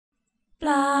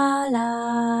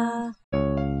Blarla.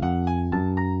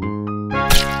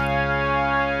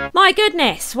 My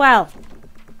goodness, well,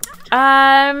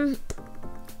 I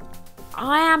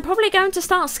am probably going to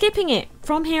start skipping it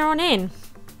from here on in,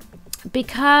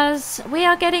 because we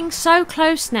are getting so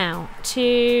close now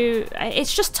to,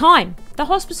 it's just time. The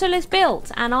hospital is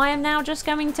built and I am now just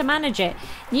going to manage it.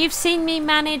 You've seen me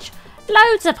manage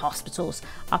loads of hospitals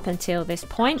up until this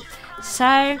point,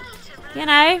 so you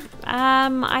know,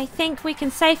 I think we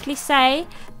can safely say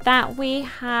that we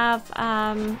have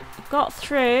got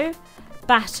through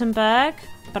Battenberg,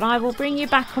 but I will bring you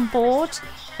back on board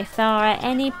if there are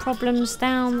any problems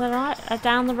down the line.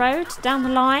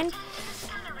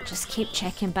 Just keep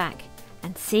checking back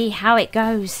and see how it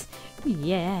goes.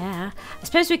 Yeah, I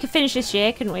suppose we could finish this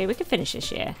year, couldn't we? We could finish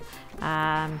this year,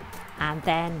 and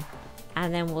then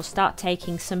we'll start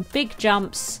taking some big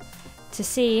jumps to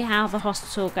see how the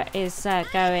hospital is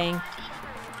going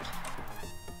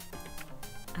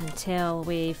until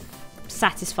we've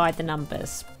satisfied the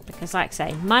numbers. Because, like I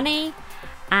say, money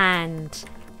and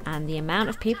the amount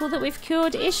of people that we've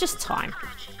cured is just time,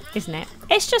 isn't it?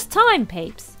 It's just time,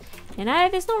 peeps. You know,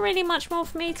 there's not really much more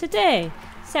for me to do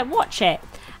except watch it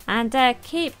and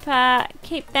keep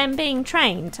them being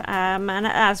trained. And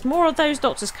as more of those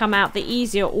doctors come out, the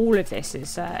easier all of this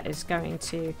is going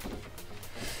to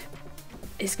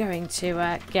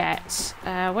get.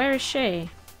 Where is she?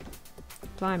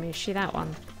 Blimey, is she that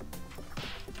one?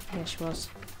 Yeah, she was.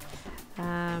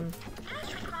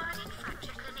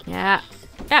 Yeah.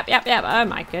 Yep. Oh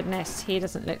my goodness, he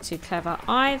doesn't look too clever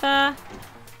either.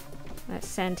 Let's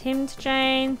send him to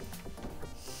Jane.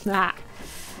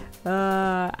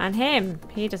 And him.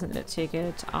 He doesn't look too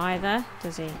good either,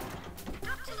 does he?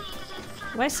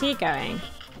 Where's he going?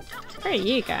 Where are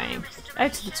you going? Oh,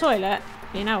 to the toilet.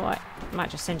 You know what? We might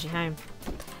just send you home.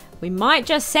 We might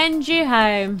just send you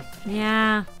home.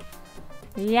 Yeah.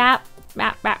 Yep.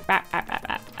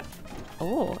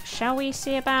 Oh, shall we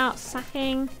see about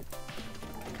sacking?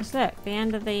 Because look, the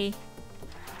end of the...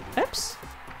 Oops.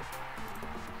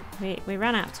 We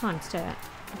ran out of time to do it.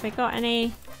 Have we got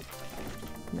any?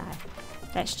 No.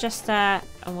 Let's just and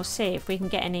we'll see if we can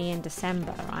get any in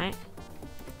December, right?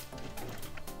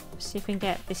 See if we can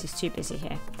get. This is too busy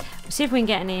here. We'll see if we can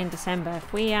get any in December.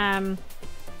 If we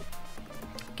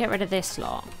get rid of this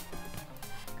lot,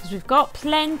 because we've got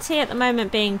plenty at the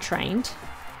moment being trained.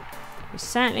 We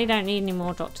certainly don't need any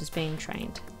more doctors being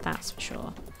trained. That's for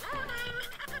sure.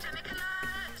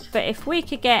 But if we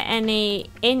could get any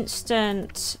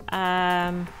instant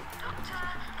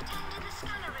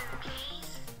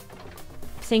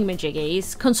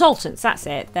thingamajiggies, consultants, that's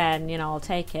it, then, you know, I'll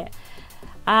take it.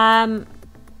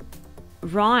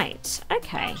 Right,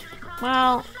 okay.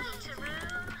 Well,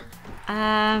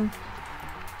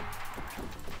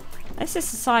 this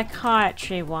is a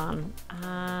psychiatry one.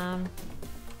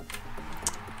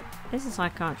 This is a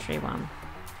psychiatry one.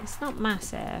 It's not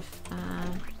massive.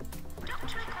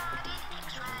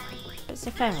 It's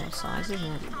a fair old size,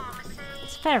 isn't it?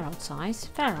 It's fair old size.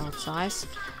 Fair old size.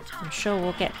 I'm sure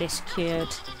we'll get this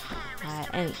cured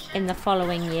in the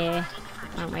following year,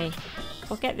 won't we?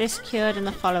 We'll get this cured in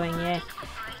the following year.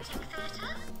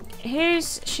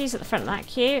 She's at the front of that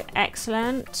queue.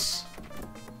 Excellent.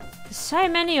 There's so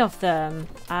many of them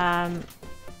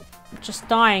just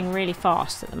dying really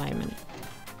fast at the moment.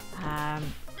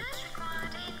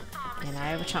 You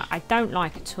know, which I don't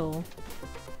like at all.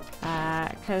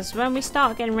 Because when we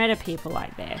start getting rid of people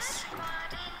like this,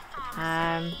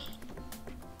 it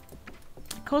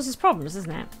causes problems,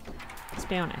 doesn't it? Let's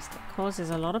be honest. It causes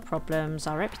a lot of problems.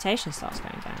 Our reputation starts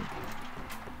going down.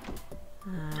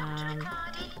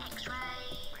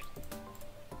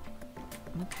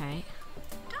 Okay.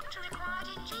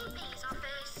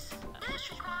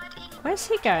 Where's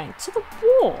he going? To the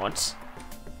ward?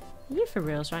 Are you for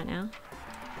reals right now?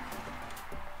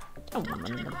 Don't want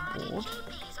them in the ward.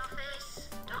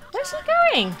 Where's he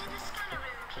going?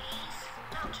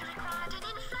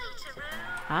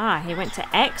 Ah, he went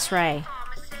to X-ray.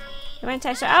 He went to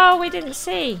X-ray. Oh, we didn't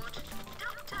see.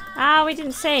 Ah, we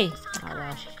didn't see. Oh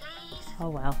well. Oh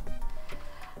well.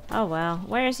 Oh well.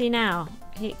 Where is he now?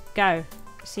 Go.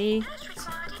 See?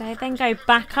 They then go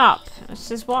back up.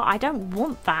 This is what I don't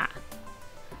want that.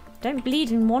 Don't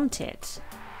bleed and want it.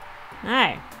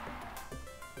 No.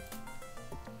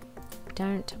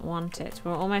 Don't want it.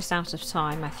 We're almost out of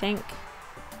time, I think.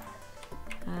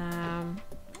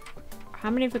 How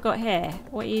many have we got here?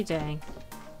 What are you doing?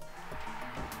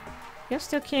 You're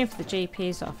still queuing for the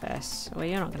GP's office. Well,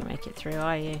 you're not going to make it through,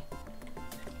 are you?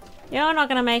 You're not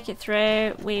going to make it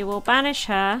through. We will banish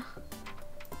her.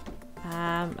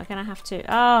 We're going to have to...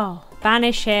 Oh.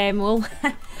 banish him.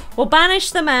 We'll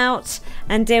banish them out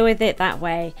and deal with it that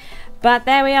way. But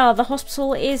there we are, the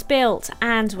hospital is built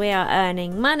and we are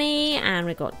earning money and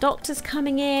we've got doctors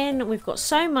coming in. We've got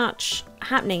so much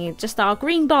happening, just our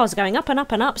green bars going up and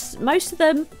up and up. Most of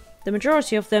them, the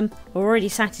majority of them, are already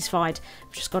satisfied.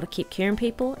 We've just got to keep curing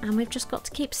people and we've just got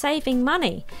to keep saving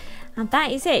money. And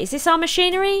that is it. Is this our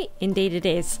machinery? Indeed it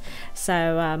is.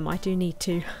 So I do need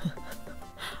to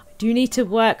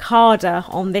work harder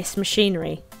on this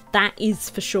machinery. That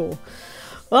is for sure.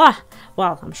 Ah!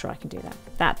 Well, I'm sure I can do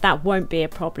that. That won't be a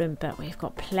problem, but we've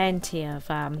got plenty of...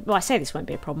 well, I say this won't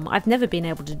be a problem. I've never been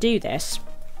able to do this,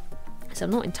 so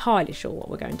I'm not entirely sure what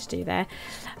we're going to do there.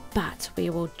 But we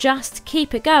will just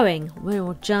keep it going. We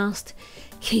will just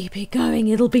keep it going.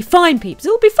 It'll be fine, peeps.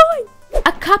 It'll be fine.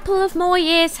 A couple of more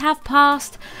years have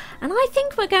passed, and I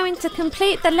think we're going to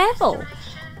complete the level.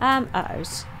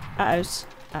 Uh-ohs. Uh-ohs.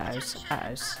 Uh-ohs.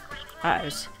 Uh-ohs.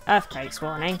 Uh-ohs. Earthquakes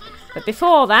warning. But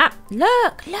before that,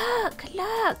 look.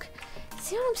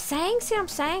 See what I'm saying? See what I'm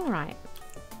saying? Right.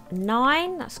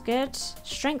 9, that's good.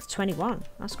 Strength 21.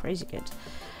 That's crazy good.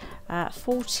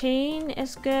 14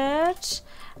 is good. So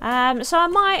I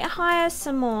might hire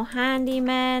some more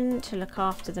handymen to look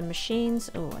after the machines.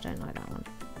 Oh, I don't like that one.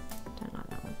 Don't like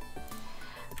that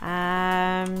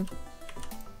one.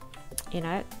 You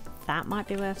know, that might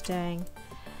be worth doing.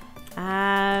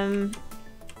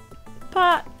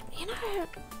 But, you know,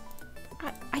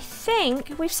 I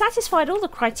think we've satisfied all the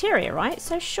criteria, right?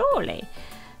 So surely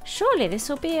this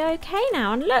will be okay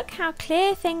now. And look how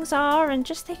clear things are, and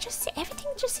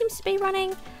everything just seems to be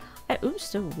running.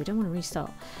 Oops, oh, we don't want to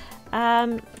restart.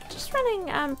 Just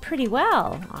running pretty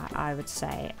well, I would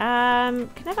say. Can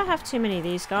never have too many of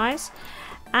these guys.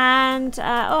 And oh,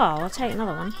 I'll take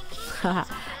another one.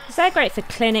 Because they're great for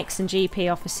clinics and GP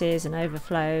offices and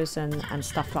overflows and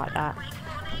stuff like that.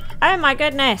 Oh my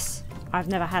goodness! I've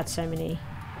never had so many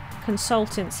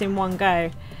consultants in one go.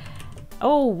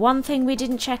 Oh, one thing we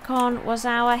didn't check on was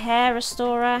our hair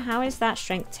restorer. How is that?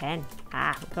 Strength 10.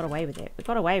 Ah, we got away with it. We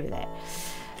got away with it.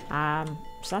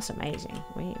 So that's amazing.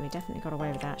 We definitely got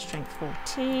away with that. Strength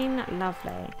 14.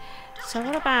 Lovely. So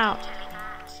what about...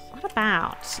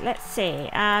 Let's see.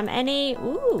 Any...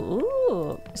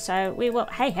 Ooh. So we will...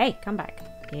 Hey, come back.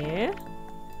 You.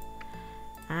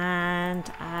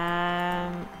 And...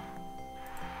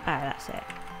 Oh, that's it.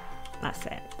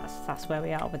 That's where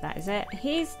we are with that, is it?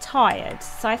 He's tired,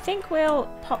 so I think we'll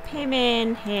pop him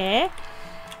in here.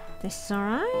 This is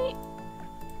alright.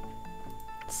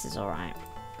 This is alright.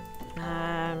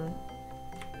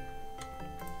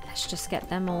 Let's just get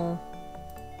them all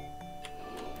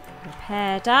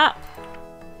repaired up.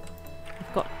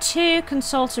 We've got 2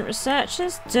 consultant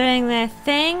researchers doing their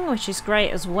thing, which is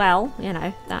great as well. You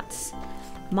know, that's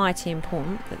mighty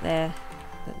important that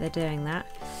they're doing that.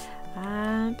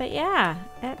 But yeah,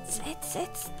 it's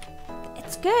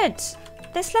good.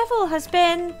 This level has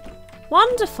been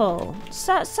wonderful.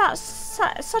 Such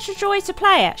a joy to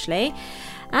play, actually.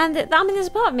 And I mean, there's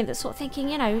a part of me that's sort of thinking,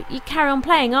 you know, you carry on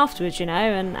playing afterwards, you know,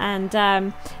 and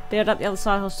build up the other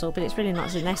side hospital, but it's really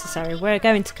not so necessary. We're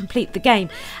going to complete the game,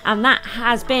 and that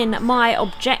has been my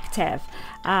objective,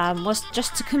 was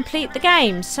just to complete the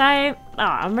game. So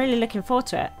I'm really looking forward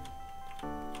to it.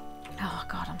 Oh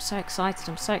god, I'm so excited.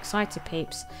 I'm so excited,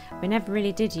 peeps. We never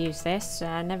really did use this.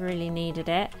 Never really needed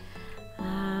it.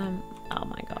 Oh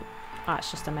my god. Oh,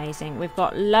 it's just amazing. We've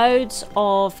got loads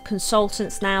of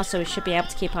consultants now, so we should be able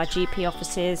to keep our GP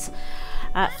offices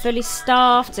fully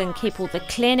staffed and keep all the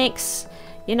clinics,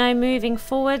 you know, moving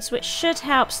forwards, which should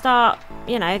help start,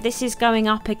 you know, this is going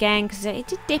up again, because it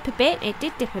did dip a bit. It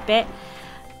did dip a bit.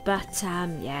 But,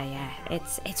 yeah,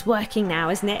 it's working now,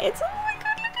 isn't it? It's...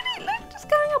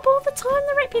 going up all the time.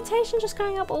 The reputation just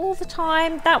going up all the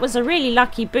time. That was a really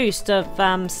lucky boost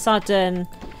of sudden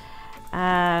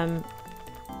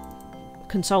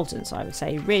consultants, I would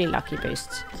say. Really lucky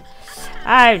boost.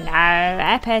 Oh no,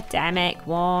 epidemic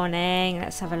warning.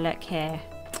 Let's have a look here.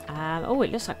 Oh,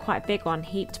 it looks like quite a big one.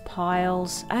 Heaped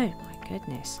piles. Oh my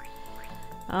goodness.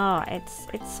 Oh, it's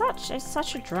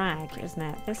such a drag, isn't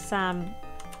it?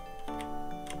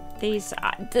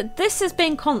 This has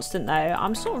been constant though.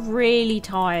 I'm sort of really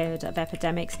tired of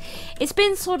epidemics. It's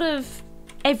been sort of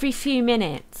every few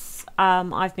minutes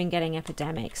I've been getting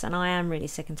epidemics, and I am really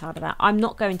sick and tired of that. I'm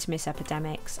not going to miss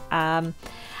epidemics, and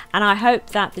I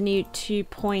hope that the new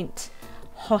 2-point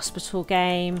hospital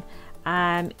game,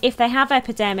 if they have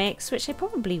epidemics, which they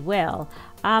probably will,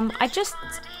 I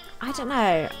don't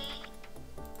know,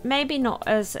 maybe not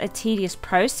as a tedious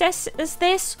process as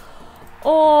this,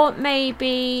 or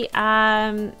maybe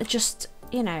just,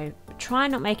 you know, try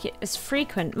and not make it as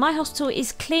frequent. My hospital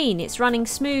is clean. It's running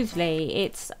smoothly.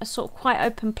 It's a sort of quite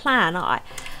open plan.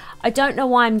 I don't know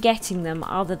why I'm getting them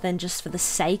other than just for the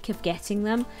sake of getting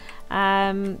them.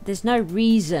 There's no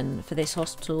reason for this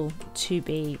hospital to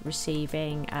be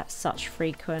receiving such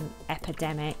frequent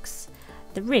epidemics.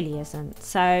 There really isn't.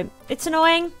 So it's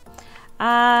annoying.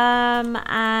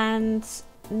 And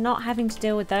not having to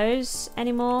deal with those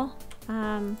anymore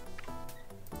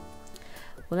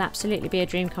will absolutely be a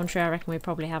dream come true. I reckon we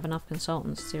probably have enough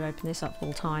consultants to open this up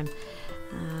full time.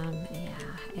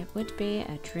 Yeah, it would be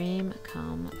a dream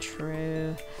come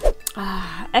true.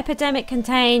 Epidemic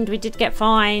contained. We did get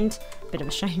fined. Bit of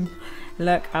a shame.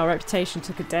 Look, our reputation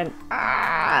took a dent.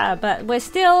 But we're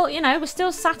still, you know, we're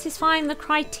still satisfying the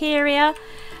criteria.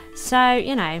 So,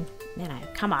 you know,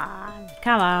 come on,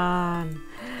 come on.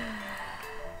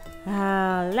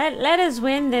 Let us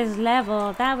win this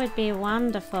level. That would be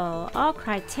wonderful. All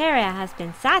criteria has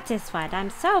been satisfied. I'm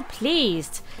so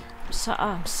pleased.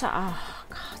 Oh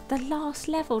God, the last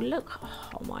level. Look.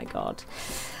 Oh my God.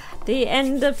 The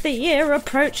end of the year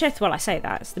approacheth. Well, I say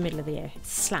that it's the middle of the year.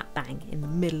 It's slap bang in the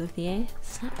middle of the year.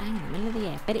 Slap bang in the middle of the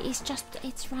year. But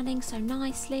it's running so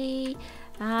nicely.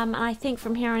 And I think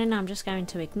from here on in, I'm just going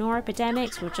to ignore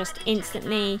epidemics. We'll just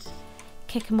instantly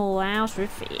kick them all out. Or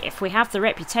if we have the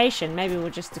reputation, maybe we'll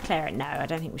just declare it. No, I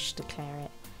don't think we should declare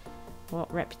it.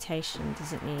 What reputation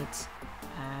does it need?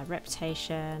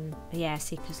 Reputation. Yeah,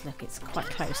 see, because look, it's quite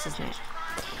close, isn't it?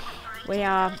 We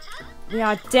are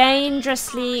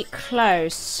dangerously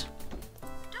close.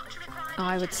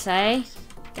 I would say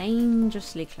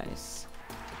dangerously close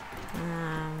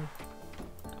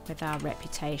with our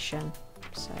reputation.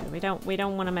 So we don't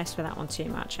want to mess with that one too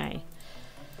much, eh?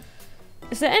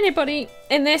 Is there anybody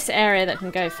in this area that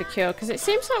can go for cure? Because it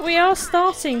seems like we are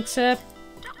starting to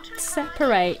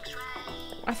separate.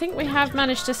 I think we have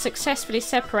managed to successfully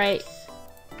separate.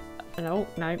 No,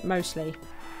 mostly.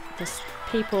 There's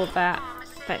people that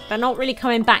they're not really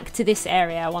coming back to this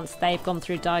area once they've gone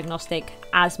through diagnostic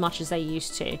as much as they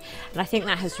used to. And I think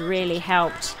that has really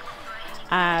helped,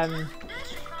 you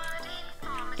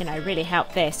know, really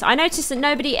helped this. I noticed that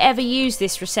nobody ever used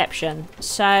this reception,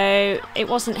 so it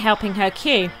wasn't helping her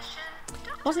queue.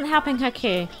 Wasn't helping her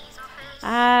queue.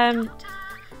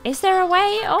 Is there a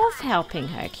way of helping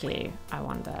her queue, I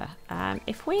wonder?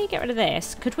 If we get rid of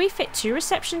this, could we fit 2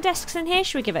 reception desks in here?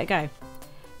 Should we give it a go?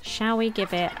 Shall we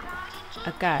give it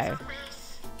a go?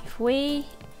 If we...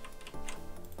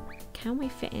 Can we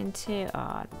fit into...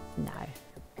 Oh, no.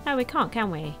 No, we can't,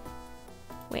 can we?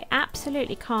 We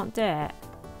absolutely can't do it.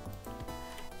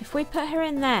 If we put her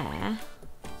in there...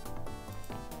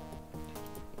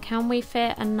 Can we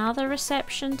fit another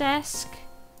reception desk?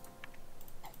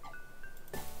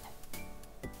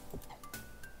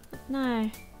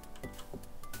 No.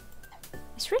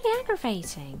 It's really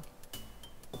aggravating.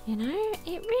 You know,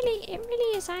 it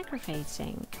really is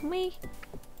aggravating. Can we...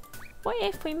 What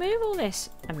if we move all this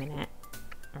a minute?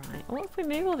 Right, what if we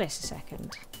move all this a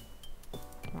second?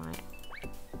 Right.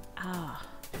 Ah.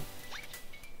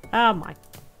 Oh my...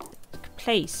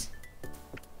 Please.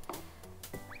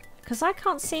 Because I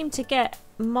can't seem to get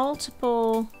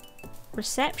multiple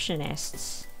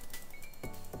receptionists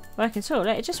working at all.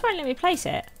 It just won't let me place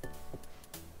it.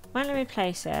 Won't let me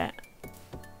place it.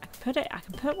 I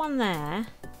can put one there.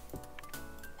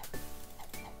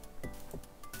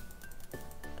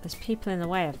 There's people in the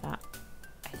way of that,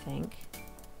 I think.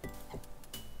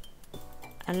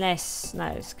 Unless, no,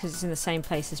 it's because it's in the same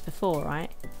place as before,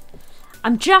 right?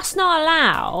 I'm just not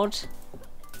allowed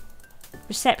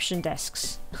reception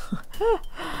desks.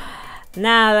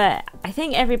 Now that I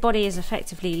think everybody is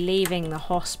effectively leaving the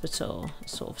hospital,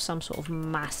 some sort of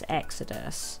mass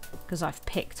exodus, because I've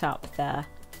picked up the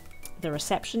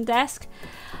reception desk.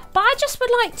 But I just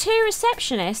would like 2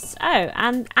 receptionists. Oh,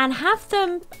 and have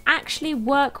them actually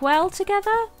work well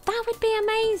together. That would be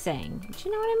amazing. Do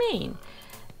you know what I mean?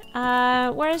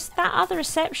 Whereas that other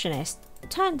receptionist,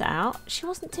 turned out she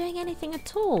wasn't doing anything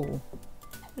at all,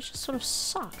 which just sort of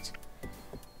sucked.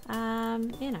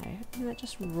 You know, that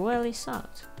just royally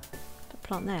sucked. Put a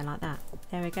plant there like that.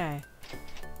 There we go.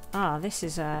 Ah, this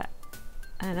is a...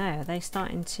 I don't know, are they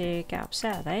starting to get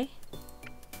upset, are they?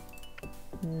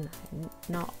 No,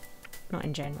 not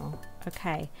in general.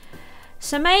 Okay.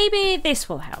 So maybe this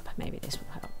will help. Maybe this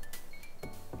will help.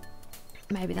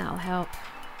 Maybe that'll help.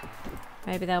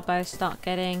 Maybe they'll both start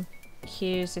getting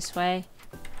cues this way.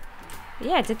 But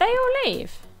yeah, did they all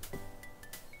leave?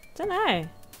 Don't know.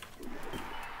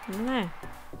 I don't know.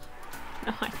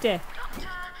 No idea.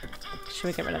 Should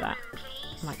we get rid of that?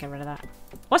 Might get rid of that.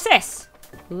 What's this?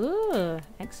 Ooh,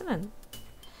 excellent.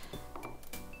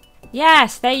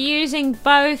 Yes, they're using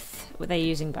both. Well, they're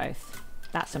using both.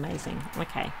 That's amazing.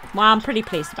 Okay. Well, I'm pretty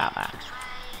pleased about that.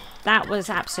 That was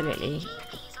absolutely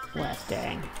worth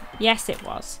doing. Yes, it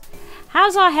was.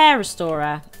 How's our hair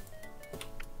restorer?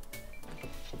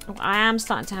 I am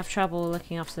starting to have trouble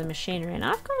looking after the machinery, and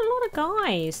I've got a lot of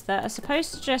guys that are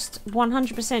supposed to just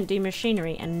 100% do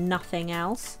machinery and nothing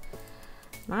else.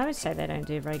 And I would say they don't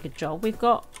do a very good job. We've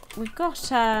got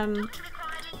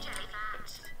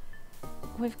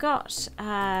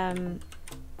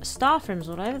staff rooms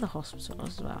all over the hospital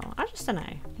as well. I just don't know.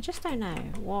 I just don't know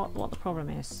what the problem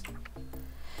is.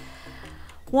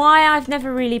 Why I've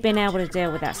never really been able to deal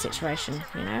with that situation,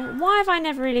 you know? Why have I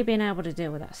never really been able to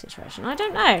deal with that situation? I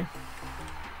don't know.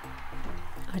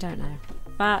 I don't know.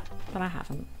 But I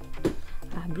haven't.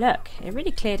 Look, it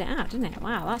really cleared it out, didn't it?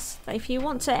 Wow, that's... If you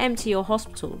want to empty your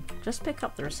hospital, just pick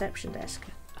up the reception desk.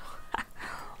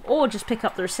 Or just pick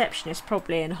up the receptionist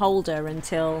probably and hold her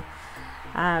until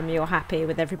you're happy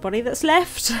with everybody that's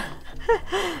left.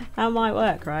 That might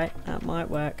work, right? That might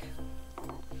work.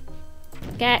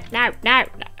 No.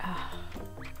 Oh.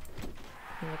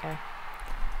 There we go.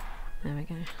 There we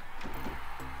go.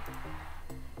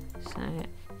 So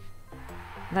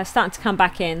they're starting to come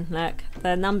back in. Look,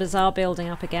 the numbers are building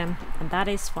up again, and that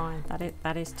is fine.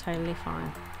 That is totally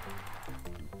fine.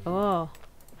 Oh,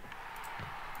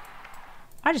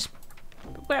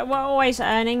 we're always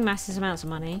earning massive amounts of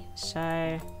money,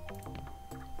 so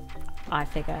I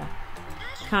figure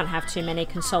can't have too many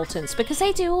consultants because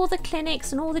they do all the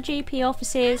clinics and all the GP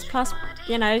offices, plus,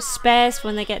 you know, spares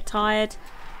when they get tired.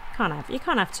 You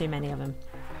can't have too many of them.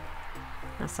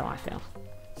 That's how I feel.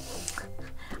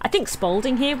 I think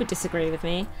Spalding here would disagree with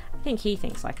me. I think he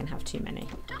thinks I can have too many.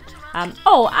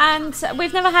 Oh, and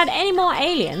we've never had any more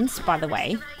aliens, by the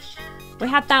way. We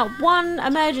had that one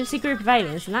emergency group of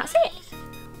aliens, and that's it.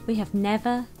 We have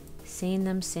never seen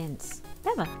them since.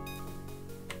 Never.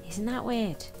 Isn't that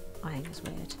weird? I think it's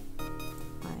weird.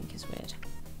 I think it's weird.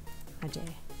 I do.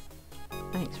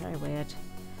 I think it's very weird.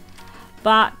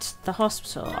 But the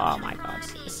hospital, oh my god.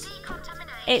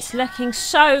 It's looking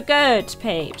so good,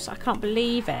 peeps. I can't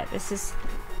believe it. This is...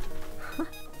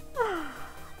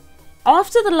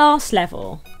 After the last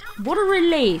level, what a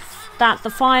relief that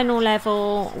the final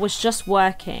level was just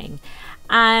working.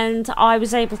 And I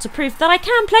was able to prove that I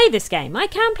can play this game. I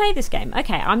can play this game.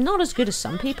 Okay, I'm not as good as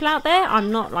some people out there.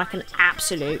 I'm not like an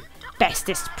absolute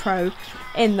bestest pro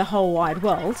in the whole wide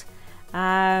world.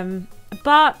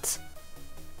 But,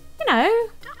 you know,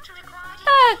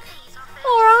 look,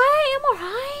 I'm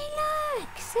alright, look,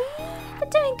 see? We're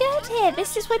doing good here.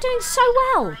 We're doing so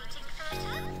well.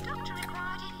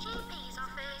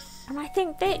 And I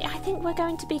think we're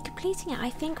going to be completing it. I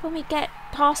think when we get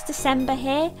past December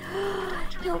here,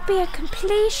 it'll be a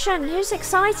completion. Who's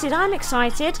excited? I'm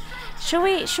excited. Shall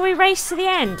we race to the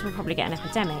end? We'll probably get an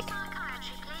epidemic.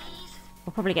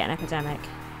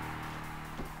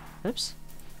 Oops.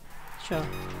 Sure.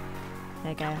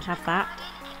 There you go. Have that.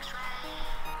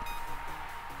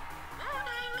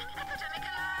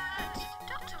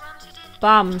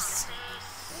 Bums.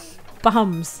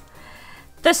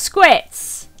 The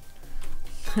squits.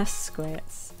 The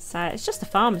squits. So it's just a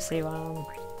pharmacy one.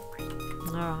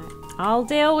 Alright. I'll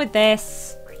deal with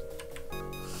this.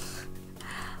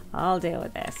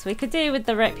 We could do with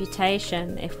the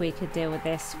reputation if we could deal with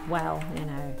this well, you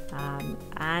know.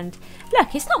 And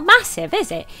look, it's not massive,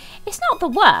 is it? It's not the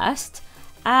worst.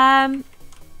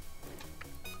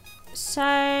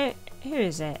 So who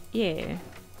is it? You?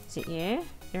 Is it you?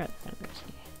 You're at the front.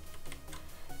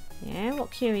 Yeah,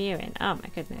 what queue are you in? Oh my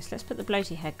goodness, let's put the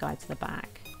bloaty head guy to the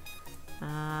back.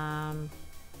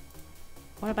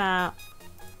 What about...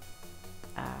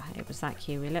 it was that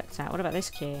queue we looked at. What about this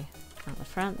queue? At the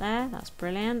front there, that's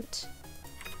brilliant.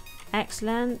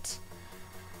 Excellent.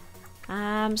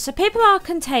 So people are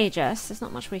contagious. There's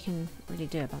not much we can really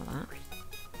do about that.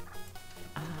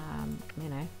 You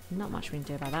know, not much we can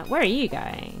do about that. Where are you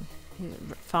going?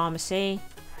 Pharmacy.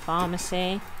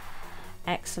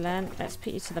 Excellent. Let's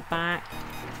put you to the back.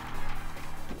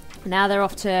 Now they're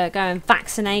off to go and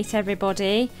vaccinate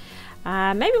everybody.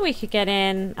 Maybe we could get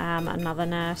in another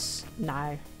nurse.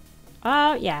 No.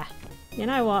 Oh, yeah. You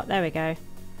know what? There we go.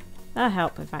 That'll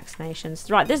help with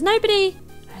vaccinations. Right, there's nobody...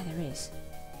 Oh, there is.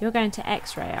 You're going to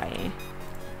X-ray, are you?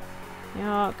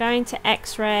 You're going to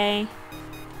X-ray.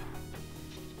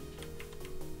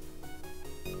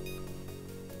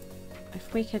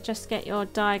 If we could just get your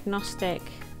diagnostic...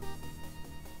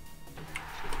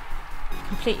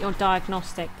 Complete your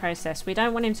diagnostic process. We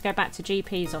don't want him to go back to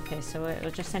GP's office, so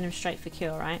we'll just send him straight for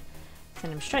cure, right?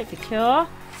 Send him straight for cure.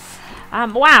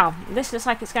 Wow, this looks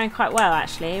like it's going quite well,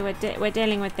 actually. We're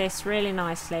dealing with this really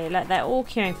nicely. Look, they're all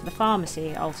queuing for the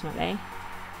pharmacy, ultimately.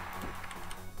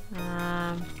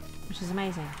 Which is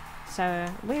amazing. So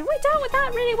we dealt with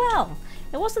that really well.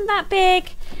 It wasn't that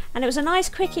big, and it was a nice,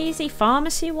 quick, easy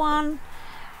pharmacy one.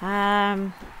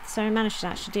 So we managed to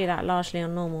actually do that largely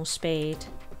on normal speed,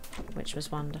 which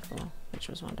was wonderful.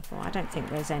 I don't think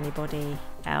there's anybody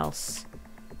else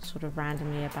sort of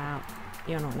randomly about.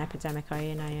 You're not an epidemic, are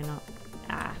you? No, you're not.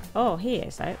 Ah, oh, he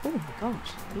is though. Oh my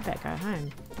gosh, you better go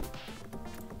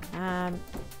home.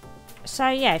 So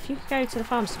yeah, if you could go to the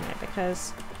pharmacy a minute,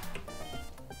 because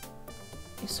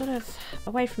you're sort of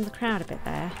away from the crowd a bit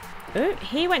there. Oh,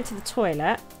 he went to the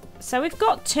toilet. So we've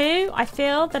got 2, I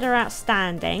feel, that are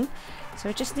outstanding. So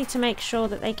we just need to make sure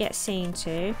that they get seen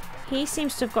to. He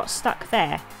seems to have got stuck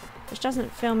there, which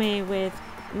doesn't fill me with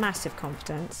massive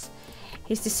confidence.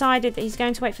 He's decided that he's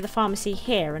going to wait for the pharmacy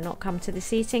here and not come to the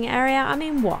seating area. I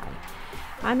mean, why?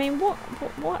 I mean,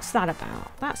 what's that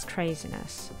about? That's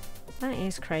craziness. That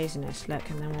is craziness. Look,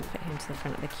 and then we'll put him to the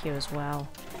front of the queue as well.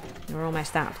 We're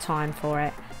almost out of time for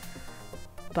it.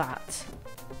 But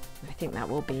I think that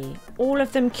will be all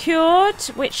of them cured,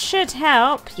 which should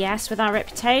help, yes, with our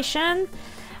reputation.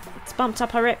 It's bumped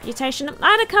up our reputation.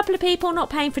 I had a couple of people not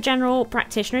paying for general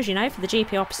practitioners, you know, for the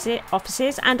GP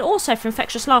offices, and also for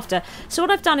infectious laughter. So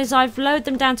what I've done is I've lowered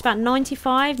them down to about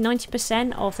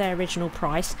 90% of their original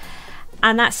price,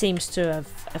 and that seems to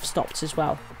have stopped as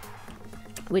well.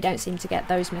 We don't seem to get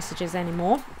those messages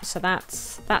anymore, so that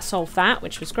solved that,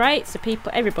 which was great. So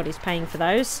everybody's paying for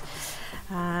those,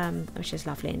 which is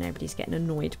lovely, and nobody's getting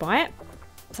annoyed by it.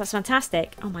 So that's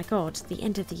fantastic. Oh my God, the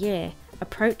end of the year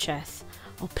approacheth.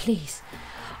 Oh please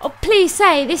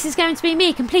say this is going to be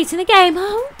me completing the game.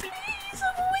 Oh please,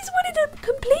 I've always wanted to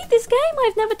complete this game.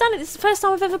 I've never done it. This is the first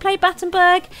time I've ever played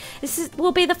Battenberg.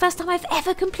 Will be the first time I've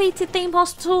ever completed Theme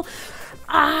Hospital.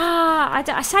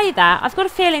 I say that. I've got a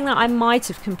feeling that I might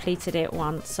have completed it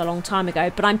once a long time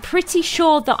ago, but I'm pretty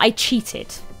sure that I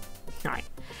cheated. Right.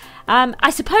 I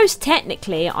suppose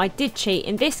technically I did cheat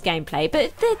in this gameplay,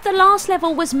 but the last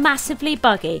level was massively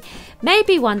buggy.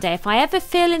 Maybe one day, if I ever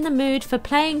feel in the mood for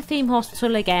playing Theme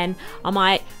Hospital again, I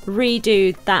might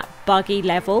redo that buggy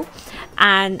level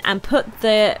and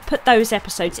insert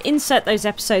those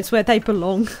episodes where they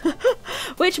belong,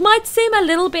 which might seem a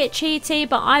little bit cheaty,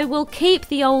 but I will keep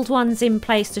the old ones in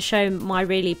place to show my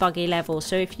really buggy level.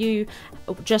 So if you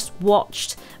just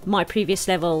watched my previous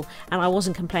level and I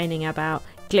wasn't complaining about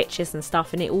glitches and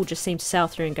stuff and it all just seemed to sail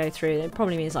through and go through, it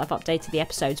probably means I've updated the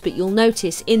episodes. But you'll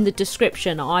notice in the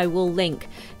description I will link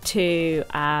to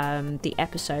the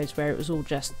episodes where it was all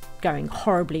just going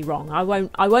horribly wrong. I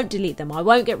won't delete them, I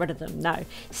won't get rid of them, no.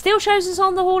 Still shows us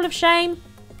on the Hall of Shame.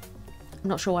 I'm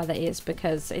not sure why that is,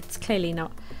 because it's clearly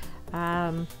not,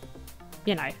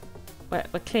 you know, we're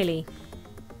clearly,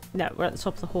 no, we're at the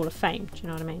top of the Hall of Fame. Do you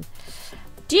know what I mean?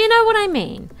 Do you know what I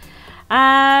mean?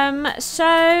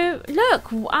 So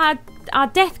look, our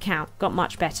death count got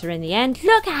much better in the end.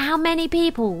 Look at how many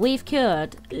people we've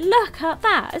cured. Look at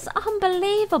that. It's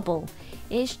unbelievable.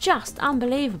 It's just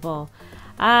unbelievable.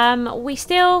 We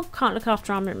still can't look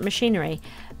after our machinery,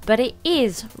 but it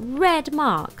is red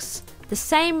marks. The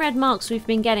same red marks we've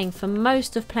been getting for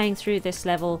most of playing through this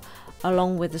level,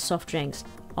 along with the soft drinks.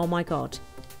 Oh my God,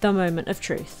 the moment of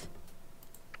truth.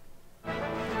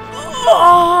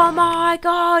 Oh my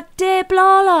God, dear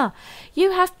Blarla,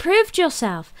 you have proved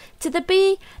yourself to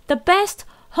be the best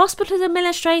hospital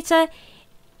administrator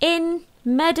in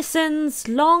medicine's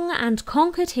long and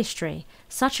conquered history.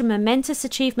 Such a momentous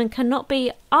achievement cannot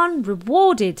be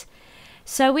unrewarded.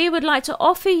 So we would like to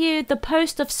offer you the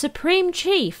post of Supreme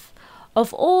Chief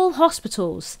of all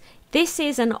hospitals. This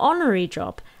is an honorary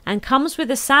job and comes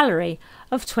with a salary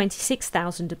of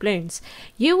 26,000 doubloons.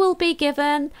 You will be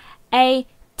given a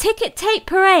ticket tape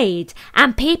parade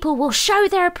and people will show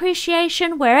their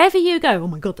appreciation wherever you go. Oh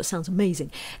my God, that sounds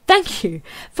amazing. Thank you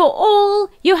for all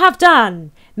you have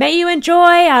done. May you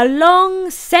enjoy a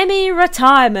long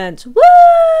semi-retirement. Woo!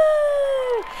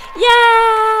 Yay!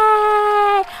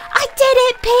 I did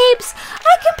it, peeps!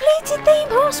 I completed Theme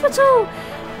Hospital!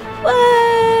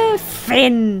 Whoa!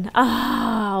 Finn!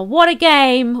 Ah, what a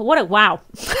game! Wow.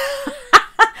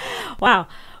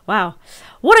 Wow.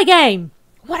 What a game!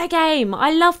 What a game!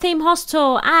 I love Theme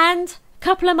Hospital, and a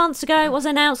couple of months ago it was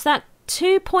announced that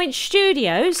 2 Point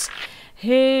Studios,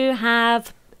 who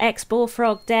have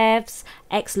ex-Bullfrog devs,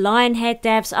 ex-Lionhead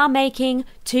devs, are making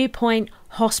 2 Point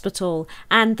Hospital.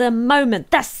 And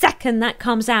the second that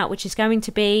comes out, which is going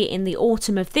to be in the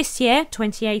autumn of this year,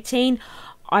 2018,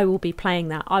 I will be playing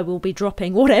that. I will be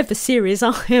dropping whatever series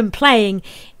I am playing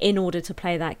in order to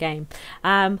play that game.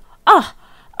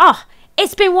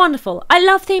 It's been wonderful. I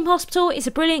love Theme Hospital. It's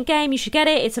a brilliant game. You should get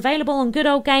it. It's available on Good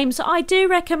Old Games. I do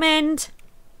recommend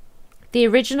the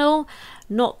original,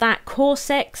 not that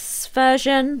Corsex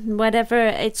version, whatever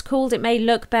it's called. It may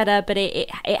look better, but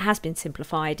it has been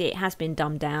simplified. It has been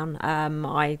dumbed down.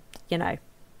 I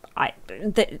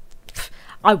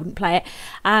wouldn't play it.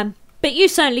 But you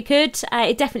certainly could.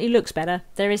 It definitely looks better.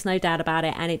 There is no doubt about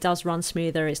it. And it does run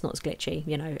smoother. It's not as glitchy.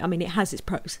 You know, I mean, it has its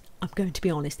pros. I'm going to be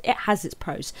honest. It has its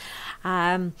pros.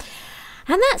 And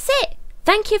that's it.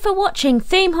 Thank you for watching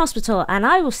Theme Hospital. And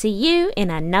I will see you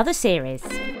in another series.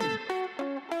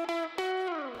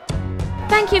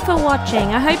 Thank you for watching.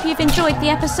 I hope you've enjoyed the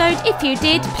episode. If you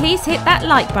did, please hit that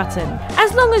like button.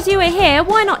 As long as you are here,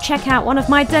 why not check out one of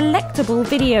my delectable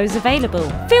videos available?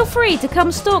 Feel free to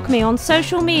come stalk me on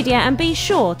social media and be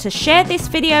sure to share this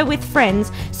video with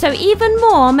friends so even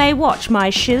more may watch my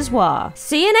schizwa.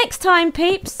 See you next time,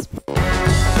 peeps.